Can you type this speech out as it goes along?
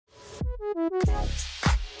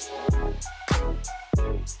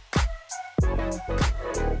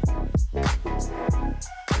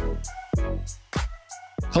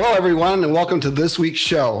Hello, everyone, and welcome to this week's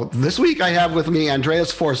show. This week, I have with me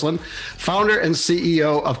Andreas Forslund, founder and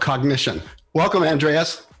CEO of Cognition. Welcome,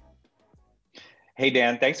 Andreas. Hey,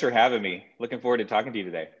 Dan. Thanks for having me. Looking forward to talking to you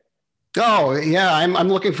today. Oh, yeah, I'm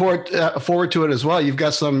looking forward to it as well. You've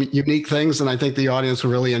got some unique things, and I think the audience will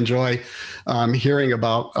really enjoy hearing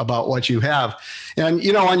about what you have. And,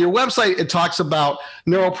 you know, on your website, it talks about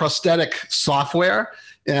neuroprosthetic software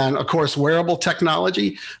and, of course, wearable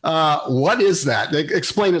technology. What is that?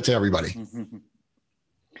 Explain it to everybody.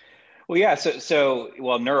 Well, yeah.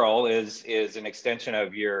 Well, neural is an extension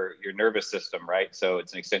of your nervous system, right? So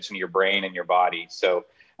it's an extension of your brain and your body. So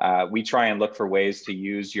we try and look for ways to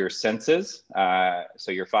use your senses,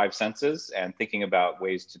 so your five senses, and thinking about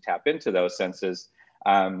ways to tap into those senses,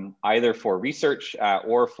 either for research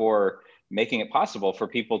or for making it possible for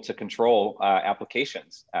people to control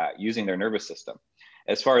applications using their nervous system.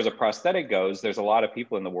 As far as a prosthetic goes, there's a lot of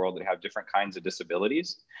people in the world that have different kinds of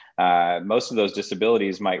disabilities. Most of those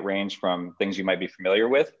disabilities might range from things you might be familiar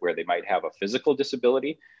with, where they might have a physical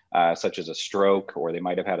disability, such as a stroke, or they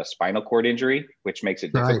might have had a spinal cord injury, which makes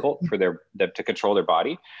it difficult for them to control their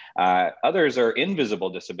body. Others are invisible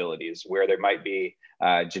disabilities, where there might be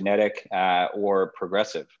genetic or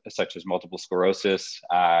progressive, such as multiple sclerosis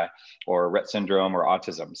or Rett syndrome or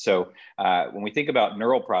autism. So when we think about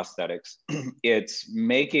neural prosthetics, it's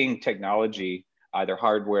making technology, either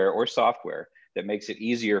hardware or software, that makes it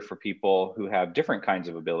easier for people who have different kinds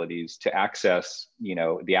of abilities to access, you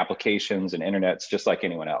know, the applications and internets just like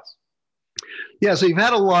anyone else. Yeah, so you've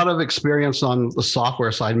had a lot of experience on the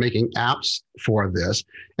software side making apps for this,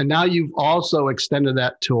 and now you've also extended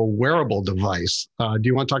that to a wearable device. Do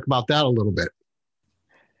you want to talk about that a little bit?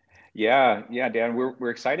 Yeah, Dan, we're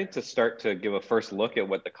excited to start to give a first look at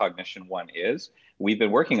what the Cognition One is. We've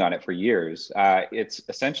been working on it for years. It's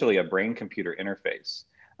essentially a brain-computer interface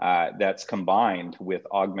that's combined with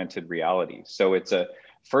augmented reality. So it's a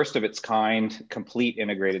first of its kind, complete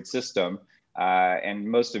integrated system. And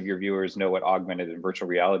most of your viewers know what augmented and virtual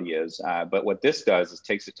reality is. But what this does is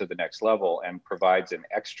takes it to the next level and provides an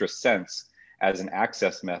extra sense as an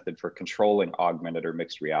access method for controlling augmented or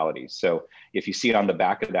mixed reality. So if you see on the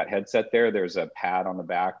back of that headset there, there's a pad on the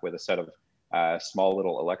back with a set of small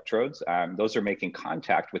little electrodes. Those are making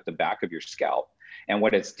contact with the back of your scalp. And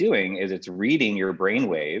what it's doing is it's reading your brain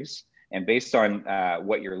waves, and based on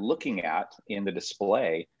what you're looking at in the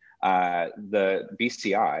display, the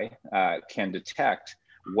BCI can detect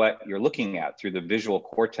what you're looking at through the visual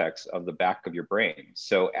cortex of the back of your brain.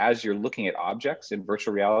 So as you're looking at objects in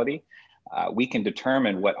virtual reality, we can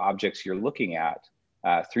determine what objects you're looking at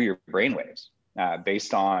through your brain waves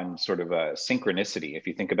based on sort of a synchronicity. If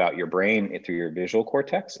you think about your brain through your visual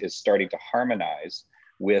cortex is starting to harmonize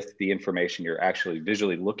with the information you're actually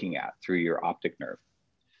visually looking at through your optic nerve.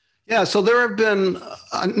 Yeah, so there have been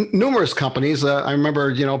numerous companies. I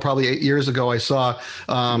remember, you know, probably 8 years ago, I saw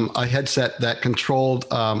a headset that controlled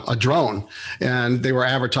a drone, and they were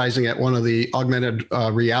advertising at one of the augmented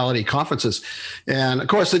reality conferences. And of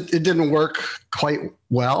course, it didn't work quite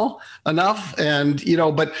well enough. And, you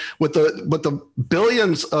know, but with the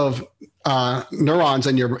billions of neurons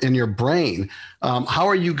in your brain, how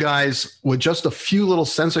are you guys, with just a few little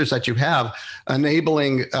sensors that you have,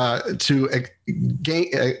 enabling to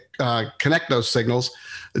connect those signals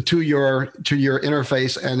to your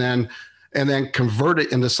interface and then convert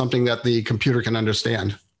it into something that the computer can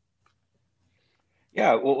understand?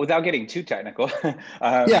 Yeah, well, without getting too technical, we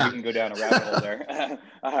can go down a rabbit hole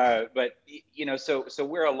there. But you know, so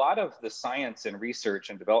where a lot of the science and research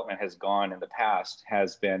and development has gone in the past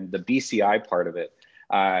has been the BCI part of it.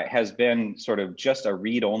 Has been sort of just a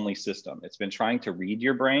read-only system. It's been trying to read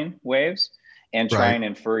your brain waves and try and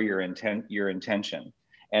infer your intention.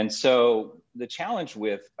 And so the challenge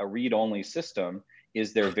with a read-only system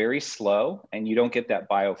is they're very slow, and you don't get that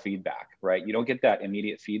biofeedback, right? You don't get that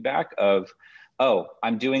immediate feedback of, oh,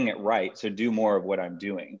 I'm doing it right, so do more of what I'm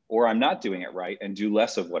doing, or I'm not doing it right and do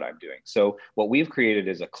less of what I'm doing. So what we've created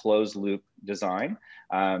is a closed loop design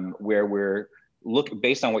where we're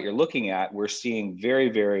based on what you're looking at, we're seeing very,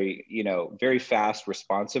 very, very fast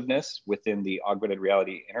responsiveness within the augmented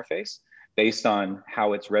reality interface based on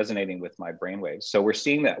how it's resonating with my brainwaves. So we're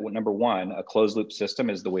seeing that, number one, a closed loop system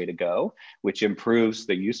is the way to go, which improves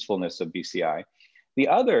the usefulness of BCI. The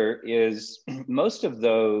other is most of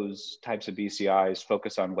those types of BCIs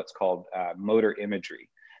focus on what's called motor imagery.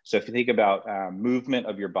 So if you think about movement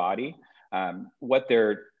of your body, what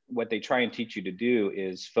they try and teach you to do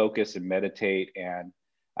is focus and meditate and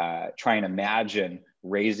try and imagine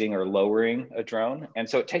raising or lowering a drone. And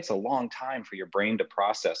so it takes a long time for your brain to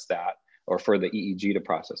process that, or for the EEG to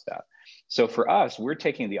process that. So for us, we're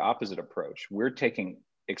taking the opposite approach. We're taking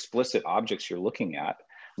explicit objects you're looking at,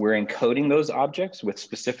 we're encoding those objects with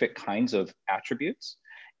specific kinds of attributes.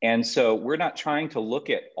 And so we're not trying to look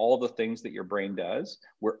at all the things that your brain does.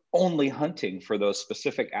 We're only hunting for those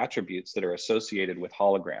specific attributes that are associated with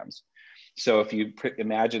holograms. So if you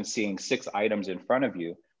imagine seeing 6 items in front of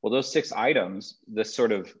you, well, those 6 items, this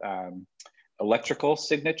sort of electrical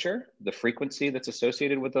signature, the frequency that's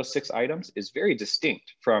associated with those 6 items is very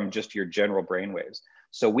distinct from just your general brainwaves.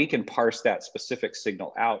 So we can parse that specific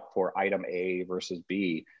signal out for item A versus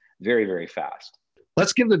B very, very fast.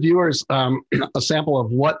 Let's give the viewers a sample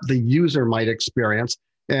of what the user might experience.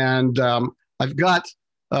 And I've got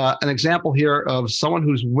an example here of someone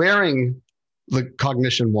who's wearing the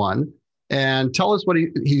Cognition One. And tell us what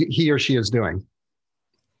he or she is doing.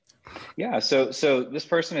 Yeah, so this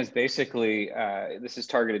person is basically, this is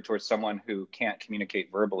targeted towards someone who can't communicate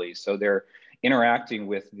verbally. So they're interacting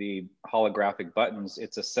with the holographic buttons.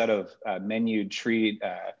 It's a set of menued tree,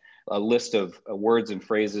 a list of words and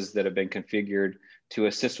phrases that have been configured to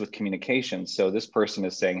assist with communication. So this person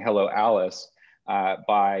is saying, "Hello, Alice,"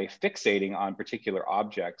 by fixating on particular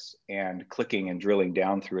objects and clicking and drilling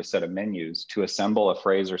down through a set of menus to assemble a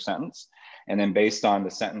phrase or sentence. And then based on the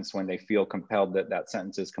sentence, when they feel compelled that that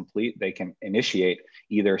sentence is complete, they can initiate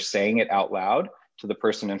either saying it out loud to the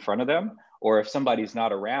person in front of them, or if somebody's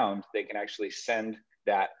not around, they can actually send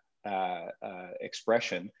that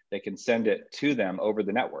expression, they can send it to them over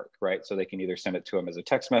the network, right? So they can either send it to them as a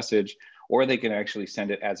text message, or they can actually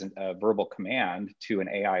send it as a verbal command to an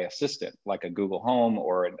AI assistant, like a Google Home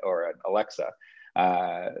or an Alexa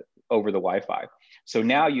over the Wi-Fi. So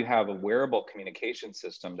now you have a wearable communication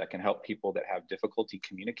system that can help people that have difficulty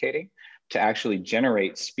communicating to actually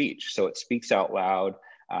generate speech. So it speaks out loud.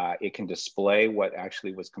 It can display what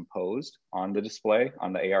actually was composed on the display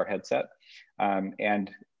on the AR headset.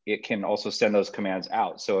 And it can also send those commands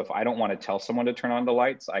out. So if I don't want to tell someone to turn on the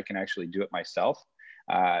lights, I can actually do it myself.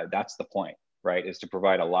 That's the point, right? Is to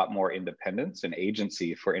provide a lot more independence and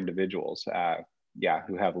agency for individuals,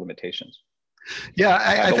 who have limitations. Yeah,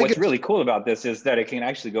 I but think what's really cool about this is that it can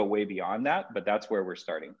actually go way beyond that, but that's where we're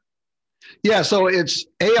starting. Yeah, so it's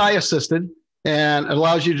AI assisted, and it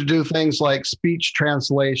allows you to do things like speech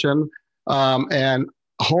translation and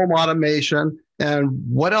home automation. And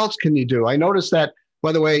what else can you do? I noticed that,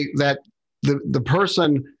 by the way, that the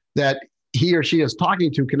person that he or she is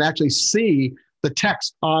talking to can actually see the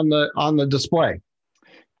text on the display.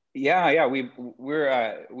 Yeah, we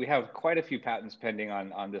have quite a few patents pending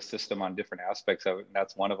on this system on different aspects of it. And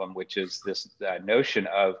that's one of them, which is this notion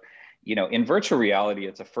of, in virtual reality,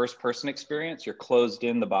 it's a first-person experience. You're closed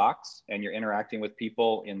in the box and you're interacting with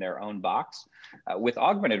people in their own box. With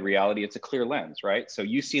augmented reality, it's a clear lens, right? So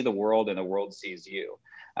you see the world and the world sees you.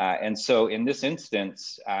 And so in this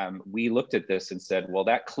instance, we looked at this and said, well,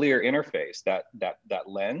 that clear interface, that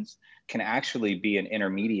lens can actually be an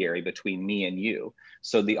intermediary between me and you.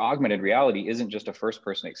 So the augmented reality isn't just a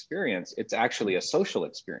first-person experience, it's actually a social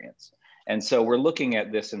experience. And so we're looking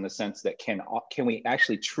at this in the sense that can we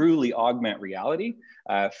actually truly augment reality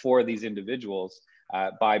for these individuals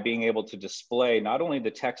by being able to display not only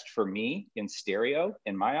the text for me in stereo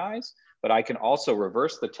in my eyes, but I can also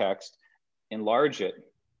reverse the text, enlarge it,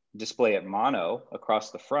 display it mono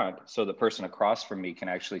across the front so the person across from me can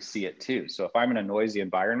actually see it too. So if I'm in a noisy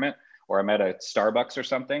environment or I'm at a Starbucks or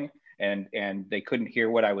something and they couldn't hear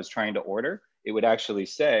what I was trying to order, it would actually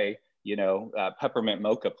say, peppermint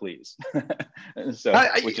mocha, please. So,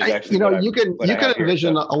 which is actually you can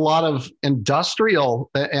envision a lot of industrial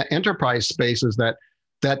enterprise spaces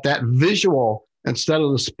that visual instead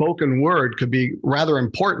of the spoken word could be rather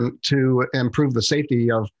important to improve the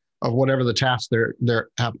safety of whatever the task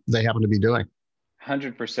they happen to be doing.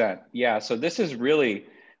 100%. Yeah. So this is really,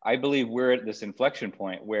 I believe we're at this inflection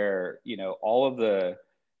point where,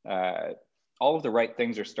 all of the right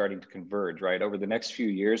things are starting to converge, right? Over the next few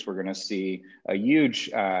years, we're going to see a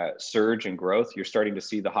huge surge in growth. You're starting to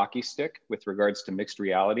see the hockey stick with regards to mixed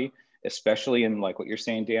reality, especially in like what you're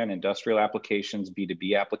saying, Dan, industrial applications,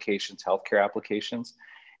 B2B applications, healthcare applications.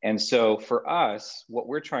 And so for us, what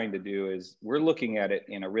we're trying to do is we're looking at it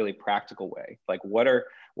in a really practical way. Like what are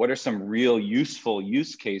some real useful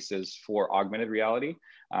use cases for augmented reality?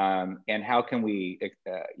 And how can we,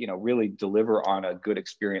 really deliver on a good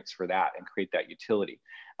experience for that and create that utility?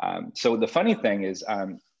 So the funny thing is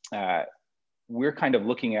we're kind of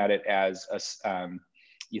looking at it as,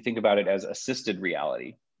 you think about it as assisted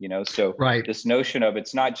reality. So right. This notion of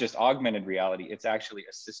it's not just augmented reality, it's actually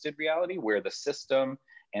assisted reality where the system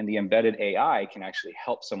and the embedded AI can actually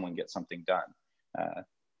help someone get something done.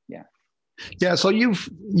 Yeah. So you've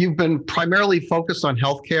been primarily focused on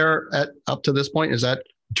healthcare up to this point. Is that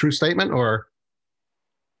a true statement or?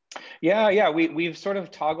 Yeah. We've sort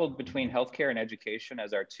of toggled between healthcare and education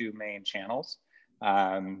as our two main channels.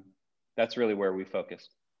 That's really where we focus.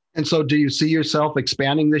 And so do you see yourself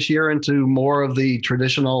expanding this year into more of the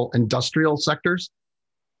traditional industrial sectors?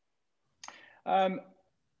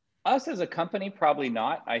 Us as a company, probably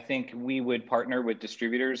not. I think we would partner with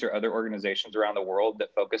distributors or other organizations around the world that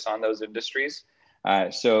focus on those industries.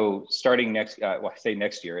 So starting I say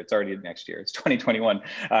next year, it's already next year, it's 2021.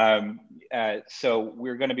 So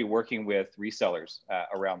we're going to be working with resellers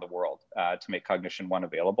around the world to make Cognition One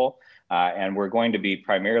available. And we're going to be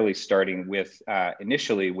primarily starting with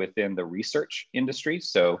initially within the research industry.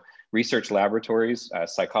 So research laboratories,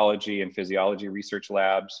 psychology and physiology research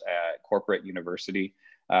labs, corporate university,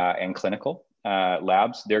 and clinical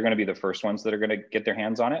labs. They're going to be the first ones that are going to get their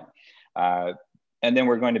hands on it. And then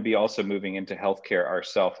we're going to be also moving into healthcare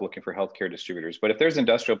ourselves, looking for healthcare distributors. But if there's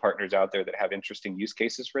industrial partners out there that have interesting use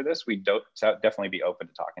cases for this, we'd definitely be open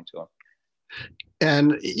to talking to them.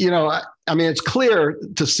 And, I mean, it's clear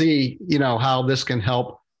to see, how this can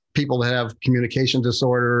help people that have communication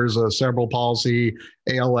disorders, cerebral palsy,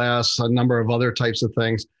 ALS, a number of other types of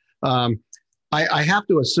things. I have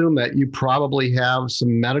to assume that you probably have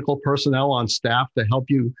some medical personnel on staff to help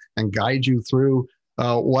you and guide you through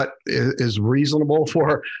what is reasonable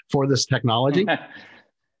for this technology.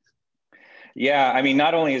 Yeah, I mean,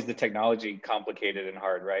 not only is the technology complicated and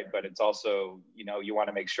hard, right? But it's also, you want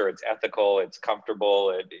to make sure it's ethical, it's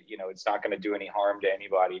comfortable, it's not going to do any harm to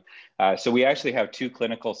anybody. So we actually have two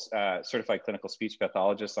certified clinical speech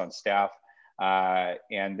pathologists on staff.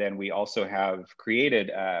 And then we also have created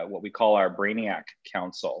what we call our Brainiac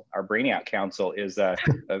Council. Our Brainiac Council is a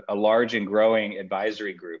large and growing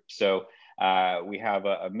advisory group. So we have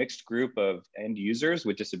a mixed group of end users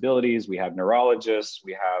with disabilities. We have neurologists,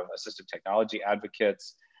 we have assistive technology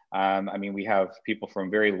advocates. We have people from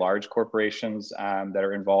very large corporations that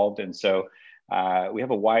are involved. And so we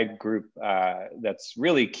have a wide group that's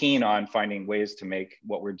really keen on finding ways to make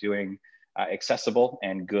what we're doing accessible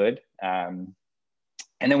and good. And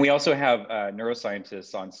then we also have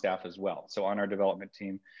neuroscientists on staff as well. So on our development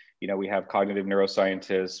team, we have cognitive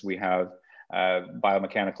neuroscientists, we have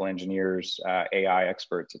biomechanical engineers, AI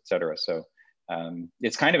experts, et cetera. So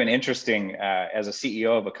it's kind of an interesting, as a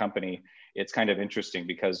CEO of a company, it's kind of interesting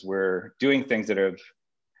because we're doing things that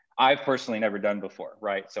I've personally never done before,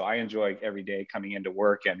 right? So I enjoy every day coming into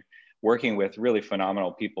work and working with really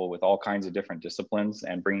phenomenal people with all kinds of different disciplines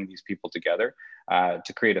and bringing these people together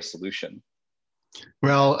to create a solution.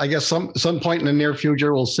 Well, I guess some point in the near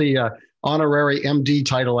future, we'll see an honorary MD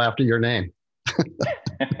title after your name.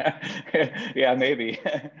 Yeah, maybe.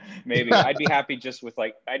 I'd be happy just with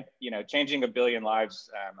changing 1 billion lives.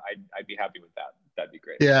 I'd be happy with that. That'd be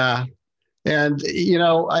great. Yeah. And,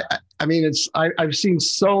 I've seen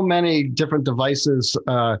so many different devices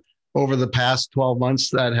over the past 12 months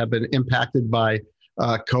that have been impacted by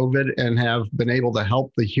COVID and have been able to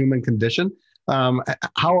help the human condition. How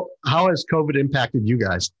has COVID impacted you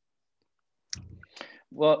guys?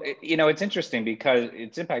 Well, it's interesting because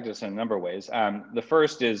it's impacted us in a number of ways. The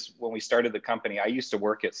first is when we started the company, I used to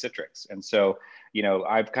work at Citrix. And so,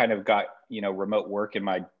 I've kind of got, remote work in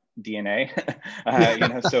my DNA,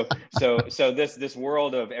 so this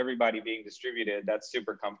world of everybody being distributed, that's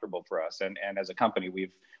super comfortable for us. And as a company,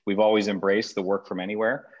 we've always embraced the work from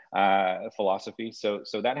anywhere philosophy. So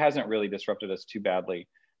that hasn't really disrupted us too badly.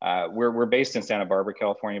 We're based in Santa Barbara,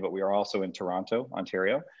 California, but we are also in Toronto,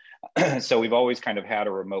 Ontario. So we've always kind of had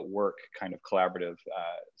a remote work kind of collaborative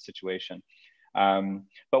situation.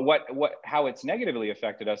 But how it's negatively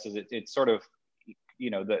affected us is it's sort of,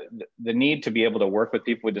 the need to be able to work with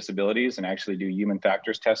people with disabilities and actually do human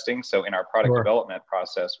factors testing. So in our product development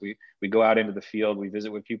process, we go out into the field, we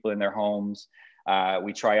visit with people in their homes,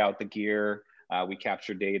 we try out the gear, we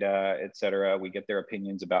capture data, et cetera. We get their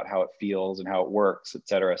opinions about how it feels and how it works, et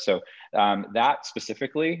cetera. So that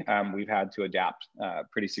specifically, we've had to adapt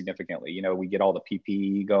pretty significantly. We get all the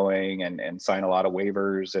PPE going and sign a lot of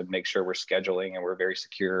waivers and make sure we're scheduling and we're very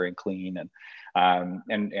secure and clean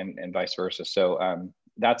and vice versa. So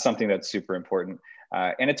that's something that's super important.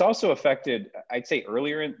 And it's also affected, I'd say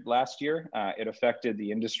earlier last year, it affected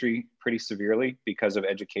the industry pretty severely because of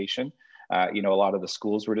education. A lot of the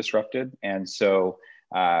schools were disrupted. And so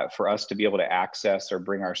for us to be able to access or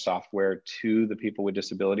bring our software to the people with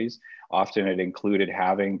disabilities, often it included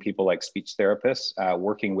having people like speech therapists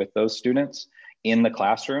working with those students in the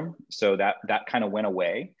classroom. So that kind of went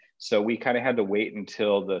away. So we kind of had to wait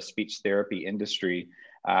until the speech therapy industry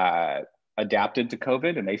adapted to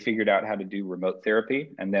COVID, and they figured out how to do remote therapy.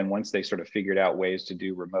 And then once they sort of figured out ways to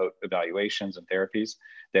do remote evaluations and therapies,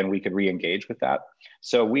 then we could re-engage with that.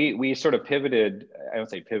 So we sort of pivoted, I don't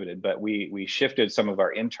say pivoted, but we shifted some of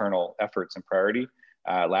our internal efforts and priority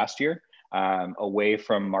last year away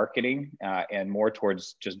from marketing and more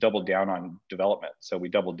towards just double down on development. So we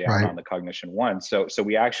doubled down on the Cognition One. So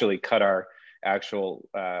we actually cut our actual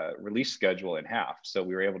release schedule in half. So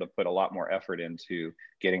we were able to put a lot more effort into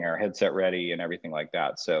getting our headset ready and everything like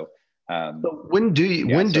that. So when do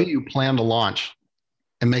you plan to launch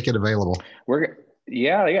and make it available?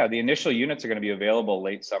 The initial units are going to be available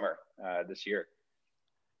late summer this year.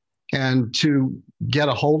 And to get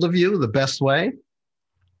a hold of you, the best way?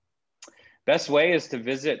 Best way is to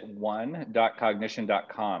visit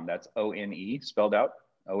one.cognition.com. That's O-N-E spelled out.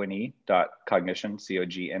 one.cognition,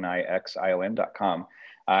 COGNIXION.com.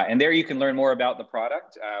 And there you can learn more about the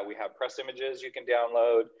product. We have press images you can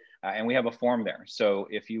download, and we have a form there. So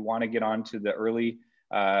if you want to get onto the early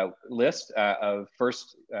list of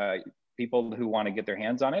first people who want to get their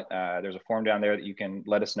hands on it, there's a form down there that you can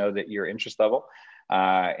let us know that your interest level.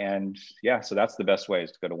 So that's the best way,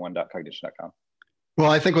 is to go to one.cognition.com. Well,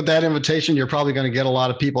 I think with that invitation, you're probably going to get a lot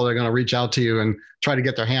of people that are going to reach out to you and try to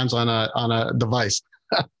get their hands on a device.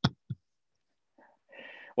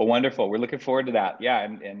 Well, wonderful. We're looking forward to that. Yeah.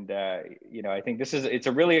 And I think it's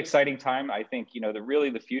a really exciting time. I think,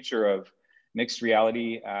 the future of mixed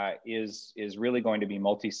reality is really going to be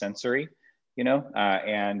multi-sensory,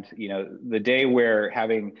 and, the day where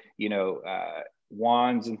having,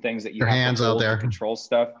 wands and things that you your have hands to hold out there to control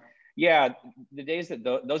stuff. Yeah. The days that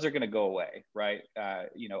those are going to go away, right? A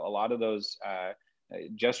lot of those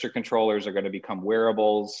gesture controllers are going to become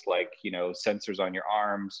wearables, like, sensors on your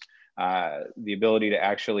arms. The ability to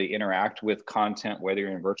actually interact with content, whether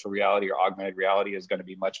you're in virtual reality or augmented reality, is going to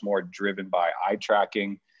be much more driven by eye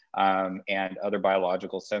tracking and other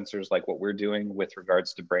biological sensors, like what we're doing with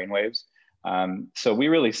regards to brainwaves. So we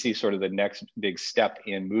really see sort of the next big step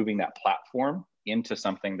in moving that platform into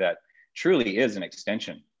something that truly is an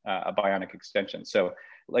extension, a bionic extension. So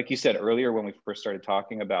like you said earlier, when we first started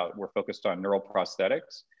talking about, we're focused on neural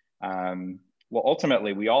prosthetics. Well,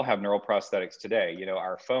 ultimately, we all have neural prosthetics today.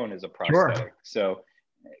 Our phone is a prosthetic. Sure.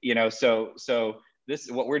 So, so this,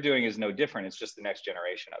 what we're doing is no different. It's just the next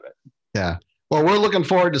generation of it. Yeah. Well, we're looking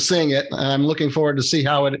forward to seeing it. And I'm looking forward to see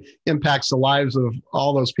how it impacts the lives of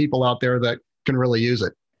all those people out there that can really use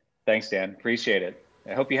it. Thanks, Dan. Appreciate it.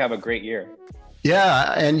 I hope you have a great year.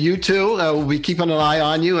 Yeah, and you too. We'll be keeping an eye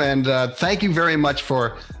on you. And thank you very much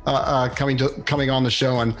for coming on the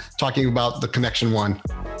show and talking about the Connection One.